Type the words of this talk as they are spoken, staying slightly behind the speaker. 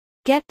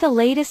Get the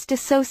latest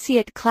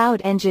Associate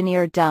Cloud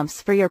Engineer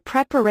dumps for your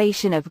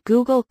preparation of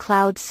Google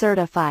Cloud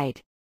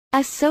Certified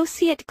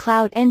Associate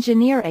Cloud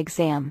Engineer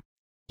exam.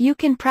 You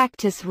can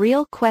practice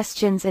real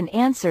questions and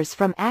answers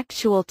from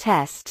actual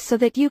tests so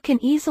that you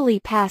can easily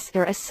pass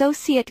your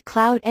Associate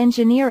Cloud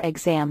Engineer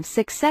exam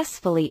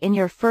successfully in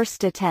your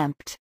first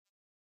attempt.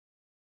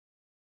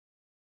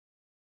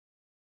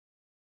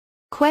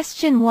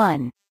 Question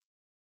 1.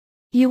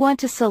 You want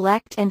to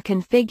select and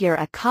configure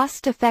a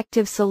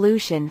cost-effective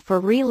solution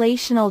for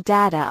relational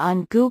data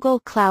on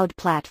Google Cloud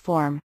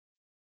Platform.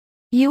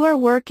 You are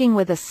working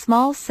with a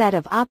small set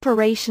of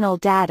operational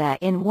data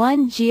in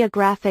one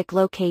geographic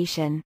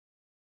location.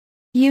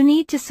 You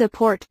need to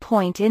support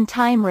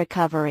point-in-time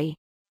recovery.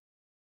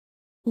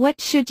 What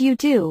should you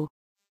do?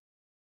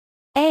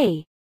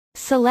 A.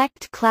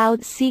 Select Cloud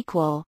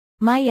SQL,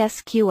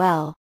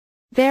 MySQL.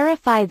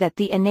 Verify that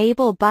the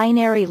Enable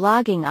Binary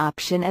Logging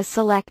option is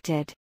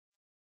selected.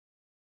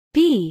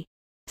 B.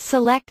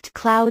 Select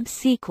Cloud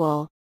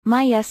SQL,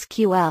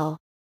 MySQL.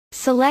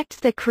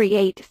 Select the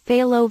Create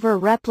Failover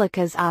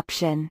Replicas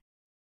option.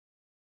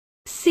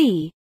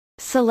 C.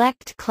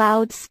 Select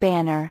Cloud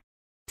Spanner.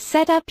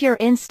 Set up your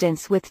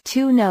instance with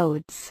 2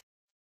 nodes.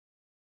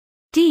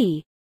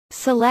 D.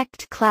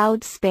 Select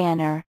Cloud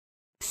Spanner.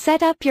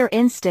 Set up your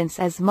instance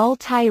as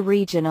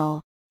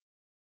multi-regional.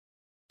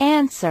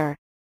 Answer: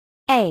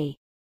 A.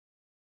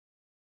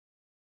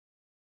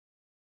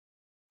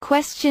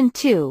 Question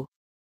 2.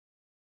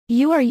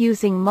 You are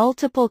using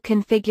multiple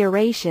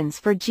configurations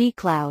for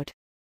gcloud.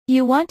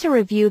 You want to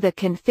review the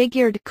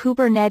configured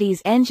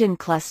Kubernetes engine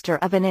cluster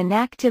of an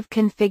inactive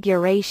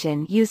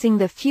configuration using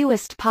the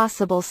fewest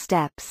possible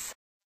steps.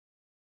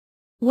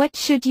 What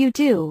should you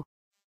do?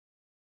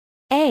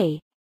 A.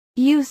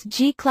 Use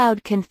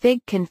gcloud config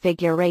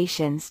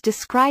configurations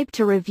described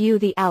to review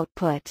the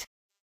output.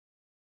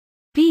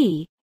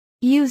 B.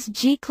 Use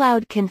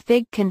gcloud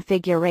config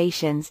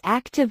configurations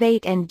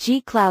activate and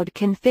gcloud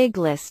config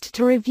list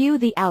to review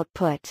the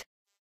output.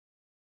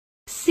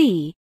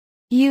 C.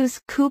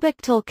 Use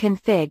kubectl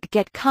config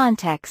get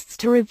contexts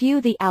to review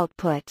the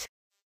output.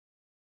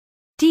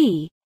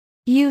 D.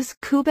 Use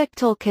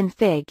kubectl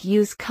config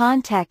use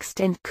context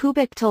and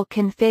kubectl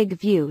config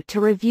view to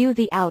review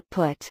the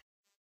output.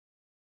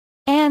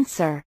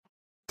 Answer: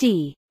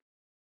 D.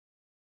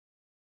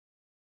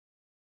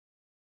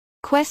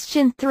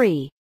 Question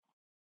 3.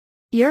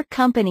 Your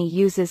company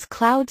uses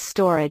cloud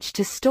storage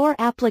to store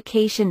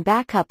application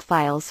backup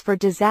files for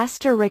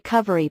disaster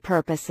recovery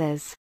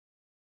purposes.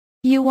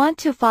 You want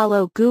to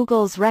follow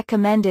Google's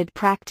recommended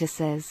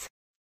practices.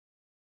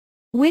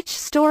 Which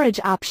storage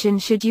option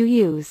should you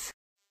use?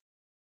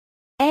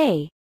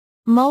 A.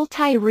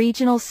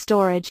 Multi-regional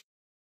storage.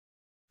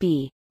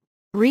 B.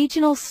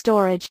 Regional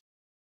storage.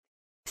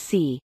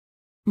 C.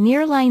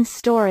 Nearline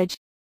storage.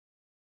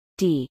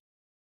 D.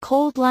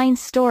 Cold line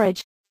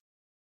storage.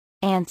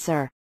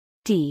 Answer: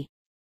 D.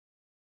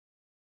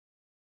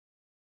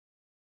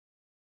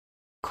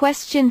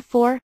 Question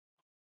 4.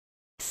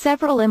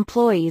 Several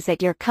employees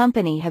at your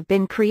company have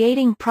been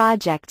creating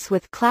projects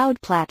with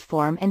Cloud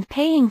Platform and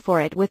paying for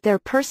it with their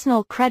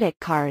personal credit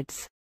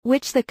cards,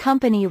 which the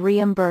company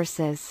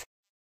reimburses.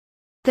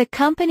 The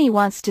company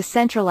wants to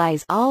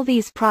centralize all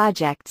these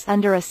projects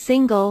under a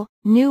single,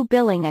 new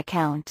billing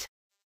account.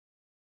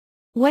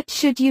 What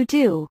should you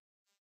do?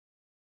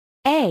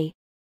 A.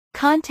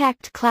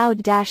 Contact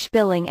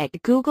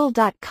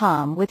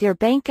cloud-billing@google.com with your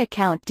bank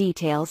account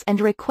details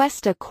and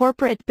request a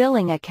corporate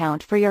billing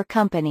account for your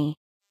company.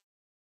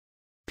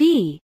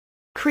 B.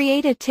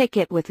 Create a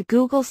ticket with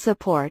Google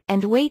Support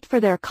and wait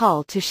for their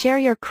call to share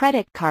your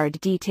credit card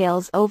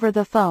details over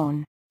the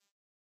phone.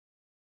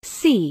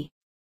 C.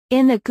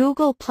 In the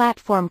Google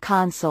Platform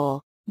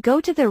console,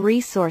 go to the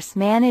resource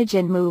Manage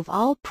and move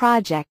all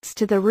projects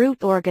to the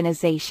root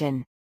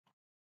organization.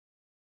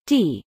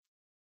 D.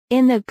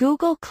 In the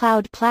Google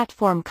Cloud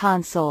Platform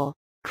console,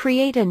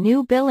 create a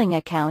new billing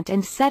account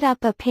and set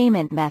up a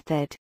payment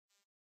method.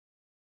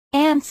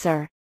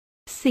 Answer: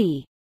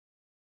 C.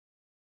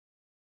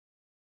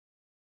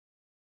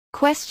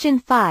 Question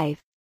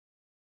 5.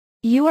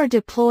 You are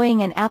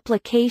deploying an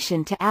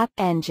application to App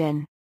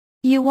Engine.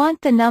 You want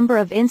the number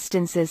of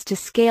instances to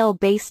scale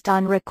based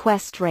on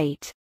request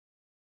rate.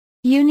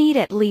 You need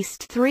at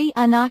least 3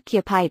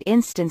 unoccupied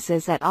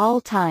instances at all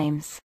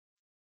times.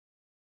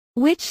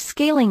 Which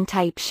scaling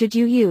type should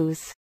you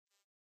use?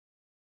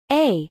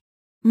 A.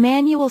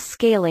 Manual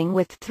scaling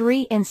with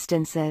 3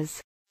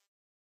 instances.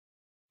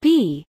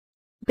 B.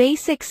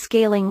 Basic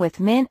scaling with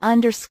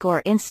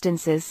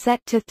min_instances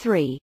set to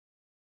 3.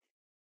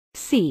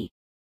 C.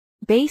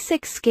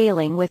 Basic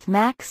scaling with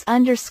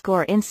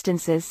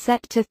max_instances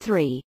set to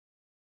 3.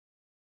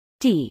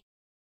 D.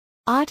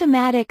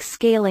 Automatic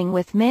scaling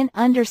with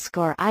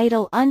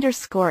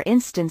min_idle_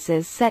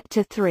 instances set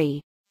to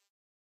 3.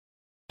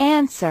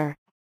 Answer: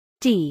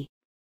 D.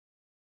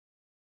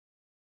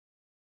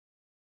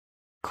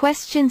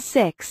 Question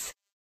 6.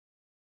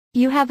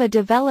 You have a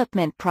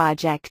development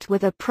project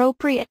with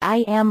appropriate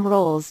IAM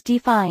roles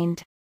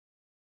defined.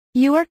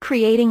 You are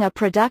creating a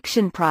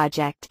production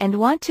project and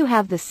want to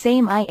have the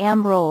same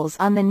IAM roles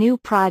on the new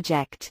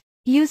project,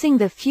 using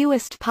the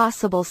fewest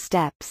possible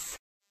steps.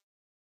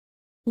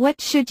 What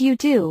should you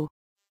do?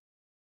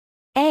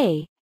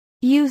 A.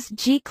 Use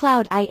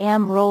gcloud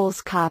IAM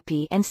roles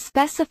copy and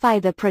specify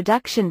the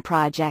production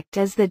project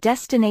as the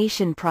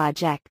destination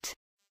project.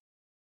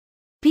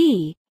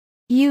 B.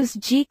 Use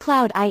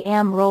gcloud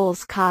IAM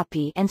roles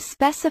copy and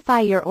specify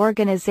your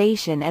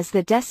organization as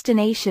the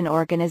destination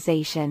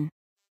organization.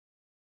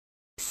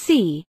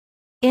 C.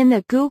 In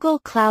the Google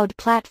Cloud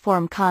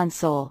Platform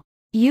console,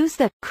 use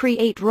the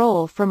Create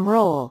Role from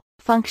Role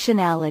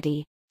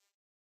functionality.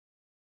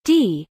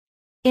 D.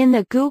 In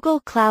the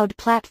Google Cloud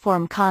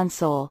Platform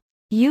console,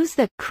 use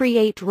the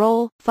Create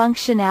Role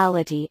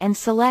functionality and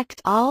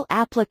select all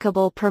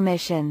applicable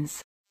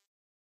permissions.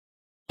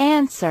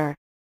 Answer: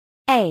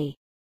 A.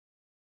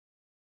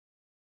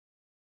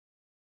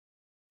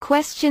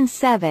 Question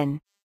 7.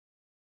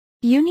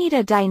 You need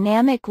a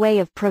dynamic way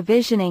of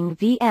provisioning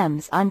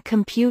VMs on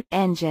Compute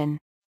Engine.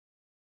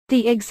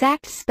 The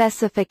exact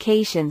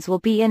specifications will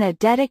be in a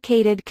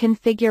dedicated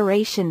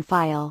configuration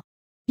file.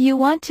 You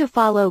want to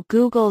follow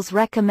Google's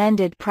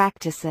recommended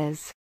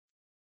practices.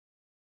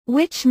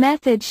 Which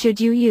method should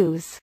you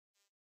use?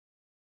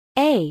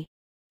 A.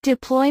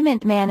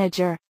 Deployment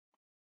Manager.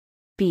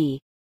 B.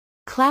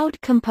 Cloud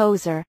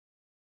Composer.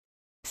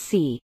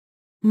 C.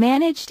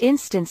 Managed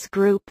Instance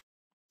Group.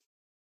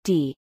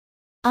 D.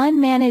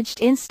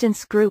 Unmanaged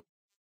Instance Group.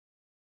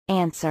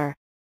 Answer: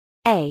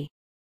 A.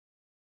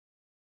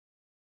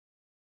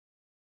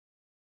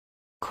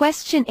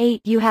 Question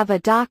 8. You have a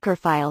Docker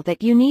file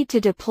that you need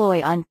to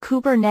deploy on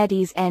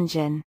Kubernetes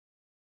Engine.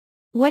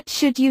 What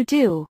should you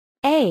do?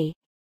 A.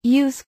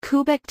 Use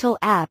kubectl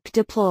app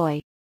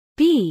deploy.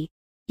 B.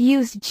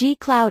 Use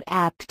gcloud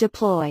app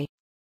deploy.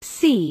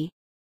 C.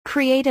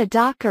 Create a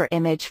Docker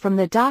image from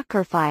the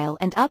Docker file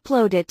and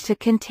upload it to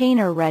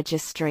Container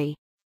Registry.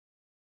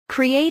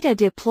 Create a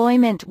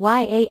deployment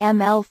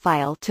YAML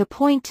file to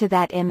point to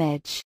that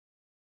image.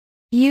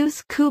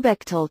 Use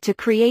kubectl to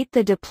create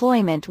the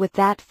deployment with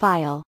that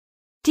file.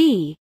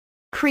 D.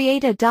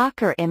 Create a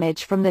Docker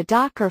image from the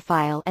Docker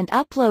file and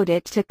upload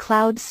it to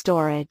cloud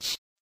storage.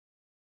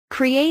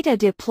 Create a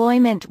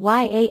deployment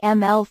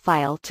YAML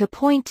file to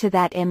point to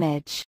that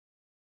image.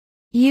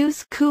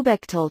 Use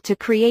kubectl to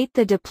create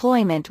the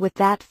deployment with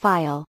that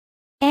file.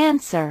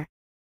 Answer: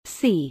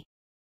 C.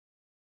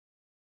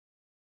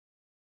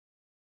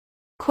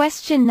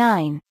 Question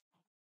 9.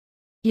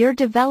 Your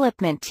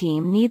development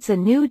team needs a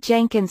new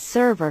Jenkins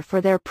server for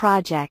their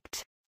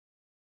project.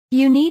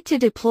 You need to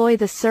deploy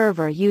the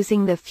server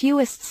using the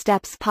fewest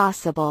steps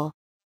possible.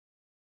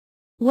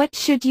 What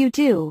should you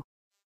do?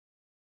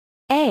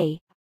 A.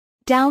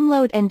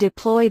 Download and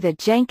deploy the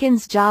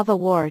Jenkins Java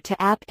War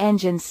to App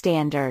Engine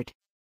standard.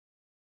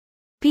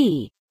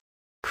 B.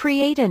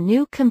 Create a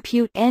new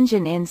Compute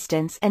Engine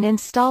instance and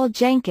install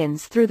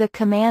Jenkins through the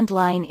command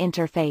line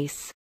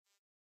interface.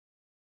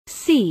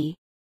 C.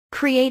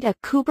 Create a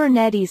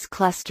Kubernetes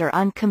cluster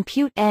on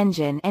Compute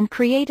Engine and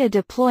create a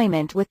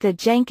deployment with the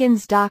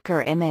Jenkins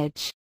Docker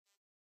image.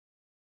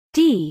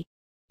 D.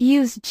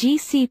 Use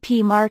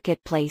GCP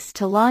Marketplace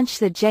to launch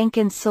the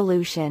Jenkins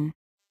solution.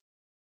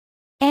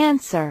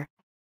 Answer: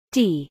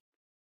 D.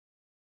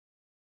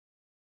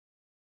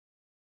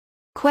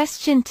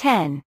 Question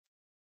 10.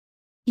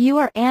 You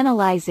are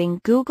analyzing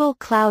Google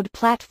Cloud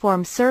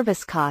Platform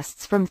service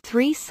costs from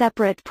 3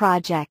 separate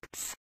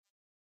projects.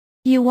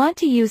 You want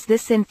to use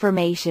this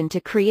information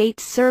to create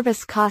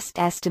service cost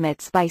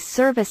estimates by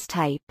service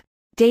type,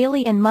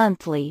 daily and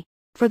monthly,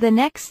 for the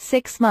next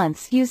 6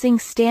 months using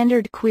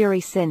standard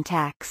query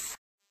syntax.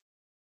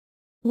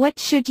 What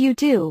should you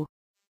do?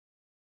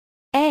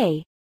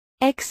 A.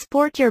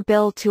 Export your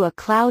bill to a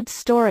cloud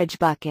storage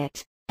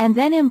bucket, and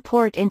then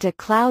import into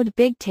Cloud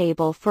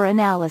Bigtable for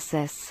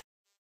analysis.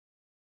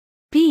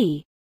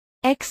 B.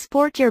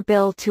 Export your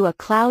bill to a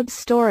cloud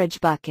storage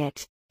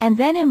bucket, and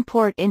then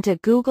import into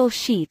Google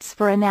Sheets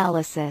for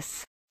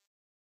analysis.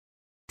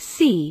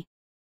 C.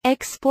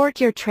 Export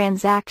your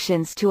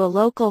transactions to a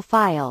local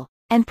file,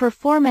 and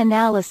perform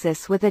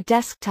analysis with a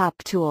desktop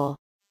tool.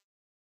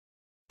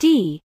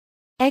 D.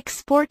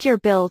 Export your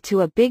bill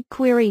to a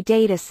BigQuery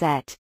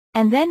dataset,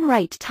 and then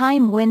write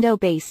time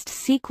window-based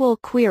SQL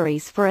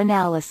queries for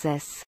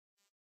analysis.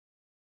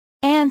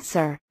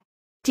 Answer: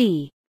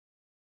 D.